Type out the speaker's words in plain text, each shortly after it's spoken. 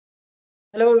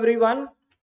Hello everyone,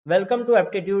 welcome to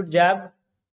Aptitude Jab.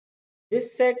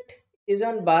 This set is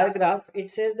on bar graph.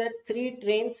 It says that three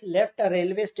trains left a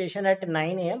railway station at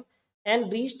 9 a.m.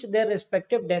 and reached their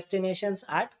respective destinations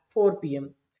at 4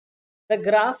 p.m. The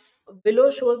graph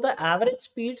below shows the average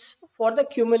speeds for the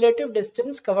cumulative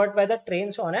distance covered by the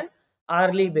trains on an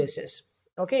hourly basis.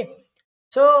 Okay,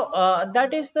 so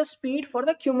that is the speed for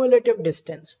the cumulative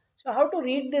distance. So how to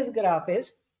read this graph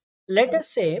is, let us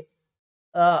say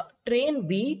train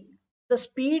B, the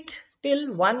speed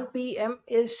till 1 p.m.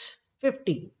 is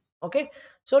 50. Okay,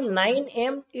 so 9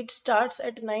 a.m. it starts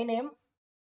at 9 a.m.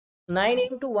 9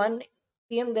 a.m. to 1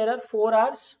 p.m. there are 4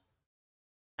 hours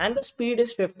and the speed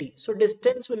is 50. So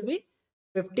distance will be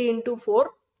 50 into 4,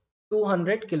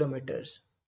 200 kilometers.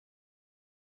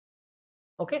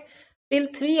 Okay, till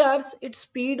 3 hours its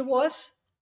speed was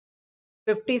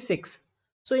 56.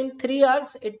 So in 3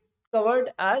 hours it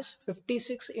covered as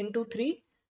 56 into 3,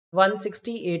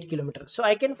 168 kilometers. So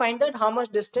I can find that how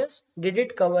much distance did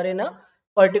it cover in a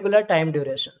particular time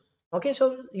duration. Okay,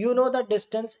 so you know that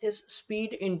distance is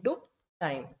speed into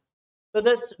time. So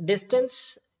this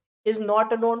distance is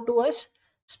not known to us,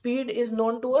 speed is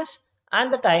known to us,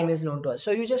 and the time is known to us.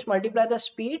 So you just multiply the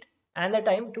speed and the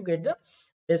time to get the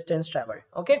distance traveled.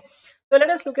 Okay, so let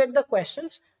us look at the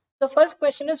questions. The first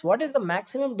question is, what is the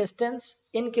maximum distance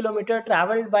in kilometer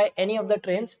traveled by any of the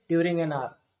trains during an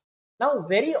hour? Now,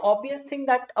 very obvious thing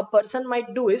that a person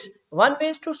might do is, one way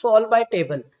is to solve by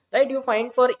table, right? You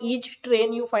find for each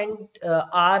train, you find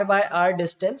hour by hour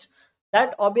distance.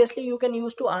 That obviously you can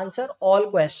use to answer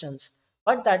all questions,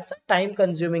 but that's a time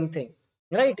consuming thing,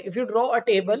 right? If you draw a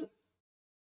table,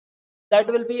 that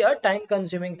will be a time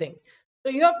consuming thing.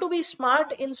 So you have to be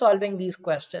smart in solving these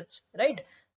questions, right?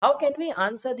 How can we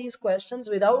answer these questions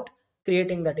without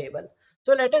creating the table?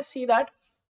 So let us see that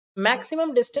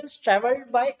maximum distance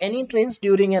traveled by any trains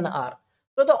during an hour.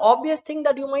 So the obvious thing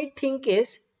that you might think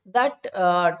is that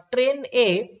train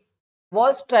A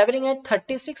was traveling at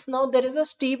 36. Now there is a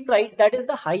steep right, that is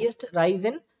the highest rise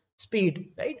in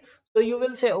speed, right? So you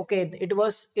will say, okay,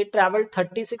 it traveled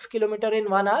 36 kilometer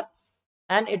in 1 hour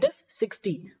and it is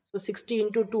 60. So 60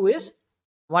 into 2 is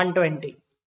 120.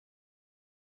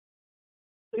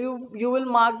 So you will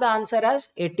mark the answer as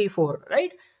 84,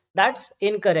 right? That's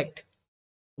incorrect.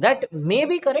 That may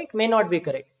be correct, may not be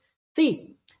correct.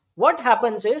 See, what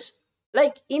happens is,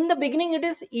 like in the beginning it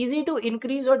is easy to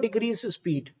increase or decrease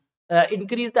speed,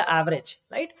 increase the average,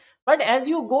 right? But as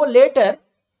you go later,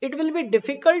 it will be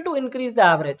difficult to increase the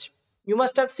average. You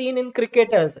must have seen in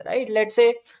cricketers, right? Let's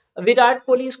say Virat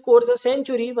Kohli scores a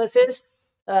century versus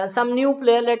some new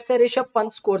player, let's say Rishabh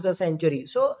Pant scores a century.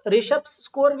 So Rishabh's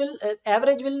score will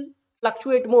average will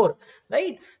fluctuate more,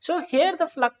 right? So here the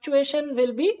fluctuation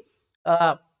will be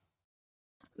uh,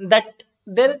 that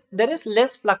there is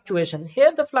less fluctuation.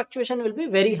 Here the fluctuation will be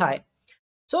very high.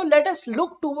 So let us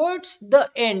look towards the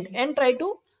end and try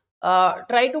to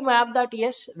map that,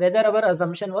 yes, whether our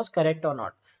assumption was correct or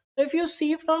not. So if you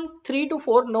see from 3 to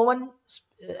 4, no one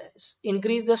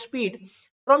increased the speed.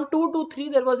 From 2 to 3,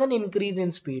 there was an increase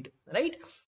in speed, right?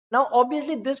 Now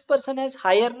obviously this person has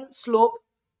higher slope.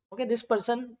 Okay, this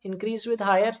person increased with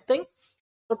higher thing.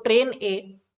 So train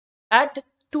A at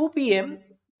 2 p.m.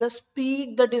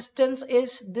 the distance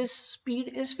is, this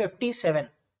speed is 57.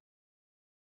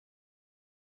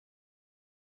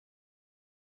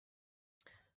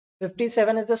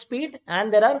 57 is the speed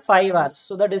and there are 5 hours.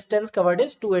 So the distance covered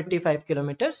is 285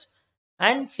 kilometers.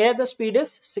 And here the speed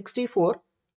is 64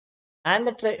 and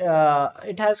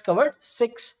it has covered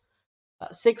 6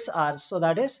 hours. So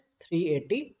that is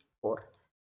 384.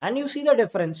 And you see the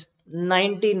difference,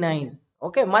 99.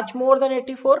 Okay, much more than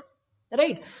 84,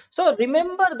 right? So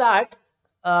remember that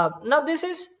now this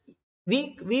is,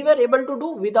 we were able to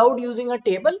do without using a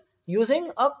table,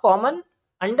 using a common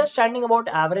understanding about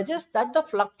averages, that the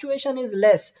fluctuation is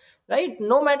less, right?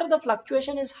 No matter the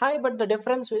fluctuation is high, but the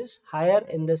difference is higher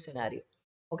in this scenario.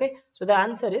 Okay, so the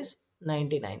answer is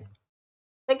 99.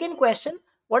 Second question,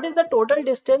 what is the total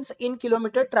distance in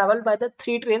kilometer traveled by the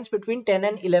three trains between 10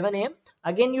 and 11 a.m.?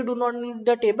 Again, you do not need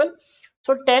the table.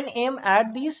 So 10 a.m.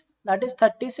 add these, that is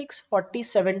 36, 40,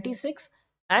 76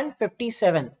 and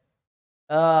 57.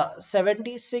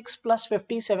 76 plus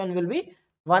 57 will be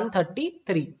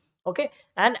 133. Okay,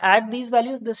 and add these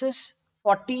values. This is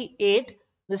 48,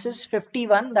 this is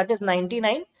 51, that is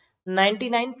 99.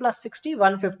 99 plus 60,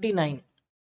 159.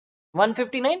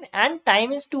 159 and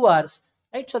time is 2 hours,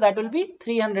 right? So that will be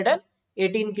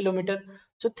 318 kilometer.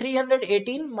 So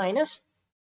 318 minus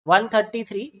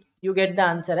 133, you get the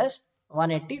answer as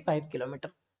 185 kilometer.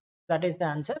 That is the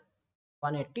answer,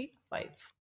 185.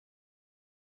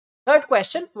 Third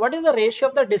question, what is the ratio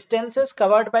of the distances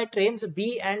covered by trains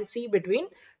B and C between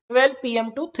 12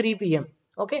 p.m. to 3 p.m.?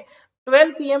 Okay,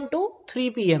 12 p.m. to 3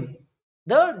 p.m.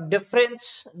 The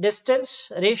difference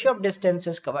distance ratio of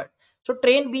distances covered. So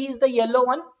train B is the yellow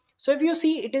one. So if you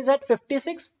see, it is at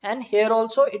 56 and here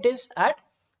also it is at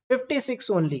 56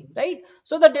 only, right?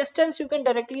 So the distance you can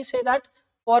directly say that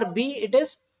for B it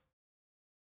is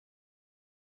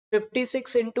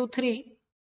 56 into 3,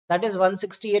 that is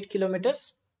 168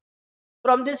 kilometers.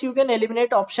 From this you can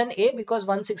eliminate option A because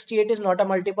 168 is not a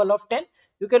multiple of 10.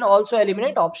 You can also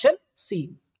eliminate option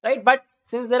C, right? But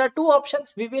since there are two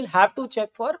options, we will have to check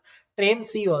for train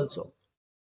C also.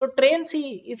 So train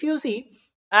C, if you see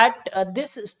at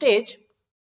this stage,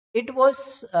 it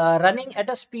was running at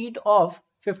a speed of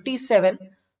 57.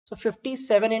 So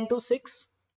 57 into 6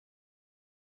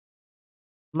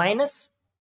 minus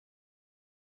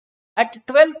at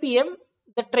 12 p.m.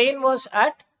 the train was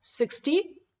at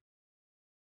 62.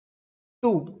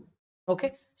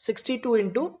 Okay, 62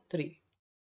 into 3.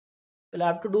 We'll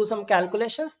have to do some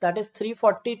calculations. That is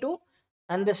 342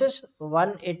 and this is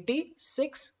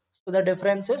 186. So the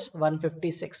difference is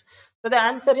 156. So the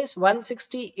answer is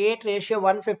 168 ratio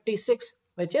 156,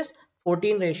 which is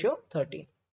 14 ratio 13.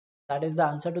 That is the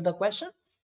answer to the question.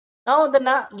 Now the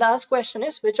last question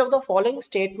is, which of the following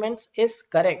statements is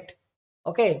correct?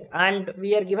 Okay, and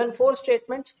we are given four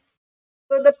statements.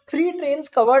 So the three trains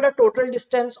covered a total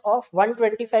distance of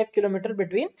 125 kilometer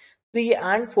between 3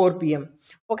 and 4 p.m.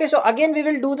 Okay, so again we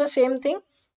will do the same thing.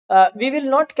 We will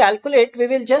not calculate. We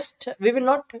will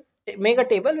not make a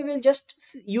table. We will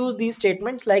just use these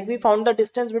statements. Like we found the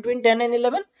distance between 10 and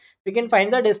 11. We can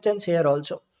find the distance here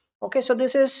also. Okay, so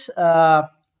this is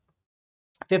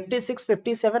 56,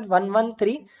 57,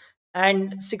 113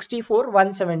 and 64,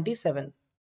 177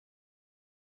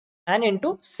 and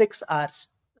into 6 hours.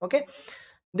 Okay,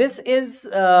 this is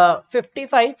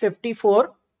 55,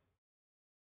 54,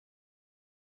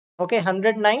 okay,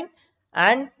 109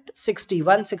 and 60,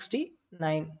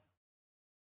 169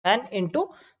 and into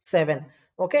 7.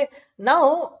 Okay,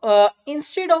 now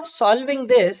instead of solving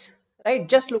this, right,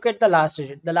 just look at the last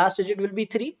digit. The last digit will be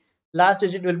 3, last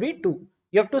digit will be 2.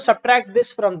 You have to subtract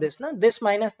this from this, na? This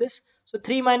minus this. So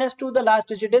 3 minus 2, the last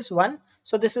digit is 1.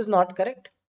 So this is not correct.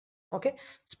 Okay,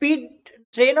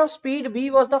 train of speed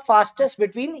B was the fastest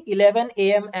between 11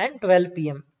 a.m. and 12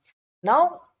 p.m.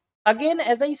 Now again,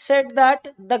 as I said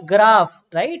that the graph,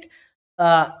 right,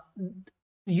 uh,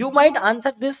 you might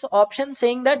answer this option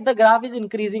saying that the graph is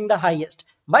increasing the highest,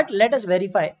 but let us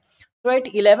verify. So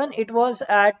at 11 it was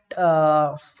at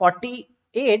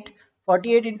 48.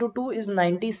 48 into 2 is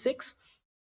 96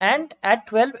 and at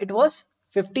 12 it was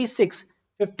 56.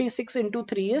 56 into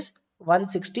 3 is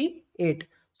 168.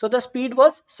 So the speed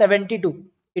was 72.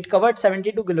 It covered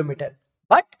 72 kilometer.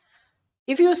 But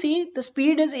if you see, the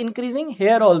speed is increasing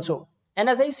here also, and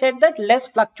as I said that less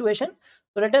fluctuation.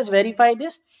 So let us verify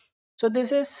this. So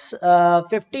this is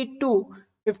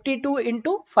 52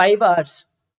 into 5 hours,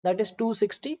 that is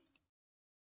 260,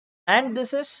 and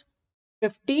this is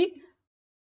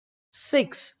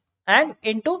 56 and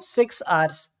into 6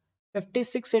 hours.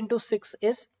 56 into 6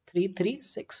 is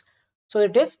 336. So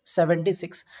it is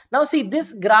 76. Now see,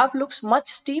 this graph looks much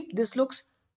steep, this looks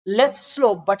less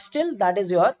slope, but still that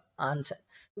is your answer,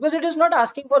 because it is not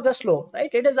asking for the slope,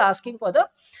 right? It is asking for the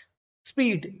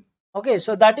speed. Okay,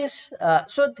 so that is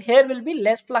so here will be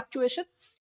less fluctuation.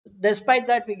 Despite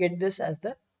that, we get this as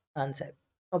the answer.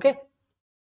 Okay,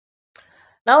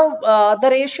 now the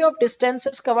ratio of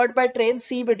distances covered by train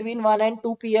C between 1 and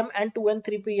 2 p.m. and 2 and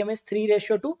 3 p.m. is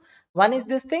 3:2. One is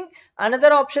this thing.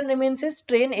 Another option remains is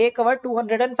train A covered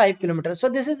 205 kilometers. So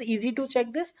this is easy to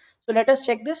check this. So let us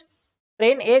check this.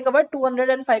 Train A covered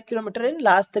 205 kilometers in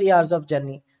last 3 hours of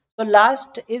journey. So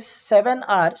last is 7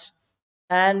 hours,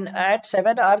 and at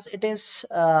 7 hours it is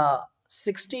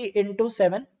 60 into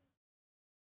 7,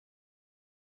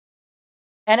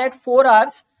 and at 4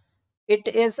 hours it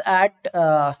is at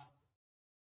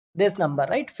this number,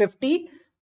 right,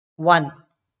 51.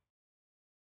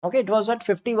 Okay, it was at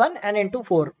 51 and into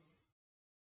 4.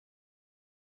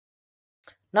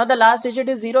 Now the last digit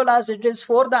is 0, last digit is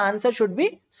 4. The answer should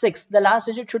be 6. The last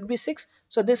digit should be 6.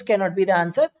 So this cannot be the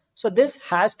answer. So this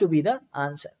has to be the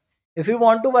answer. If you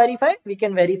want to verify, we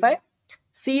can verify.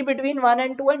 C between 1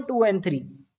 and 2 and 2 and 3.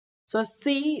 So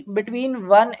C between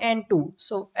 1 and 2.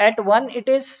 So at 1 it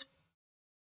is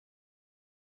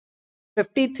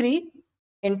 53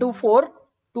 into 4,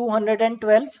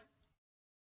 212.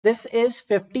 This is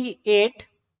 58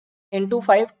 into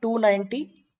 5,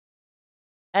 290.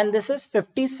 And this is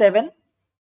 57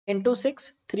 into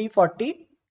 6,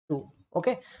 342.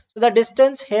 Okay, so the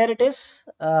distance here it is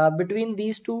between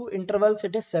these two intervals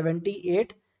it is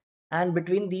 78, and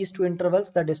between these two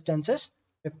intervals the distance is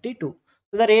 52.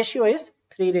 So the ratio is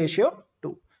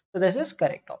 3:2. So this is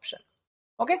correct option.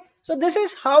 Okay, so this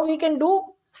is how we can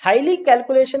do highly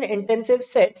calculation intensive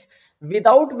sets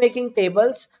without making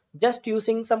tables, just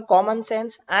using some common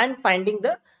sense and finding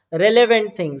the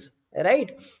relevant things,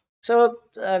 right? So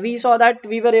we saw that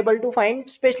we were able to find,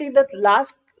 especially the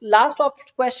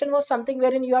question was something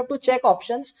wherein you have to check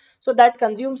options, so that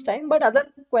consumes time, but other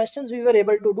questions we were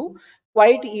able to do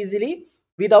quite easily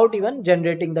without even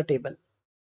generating the table.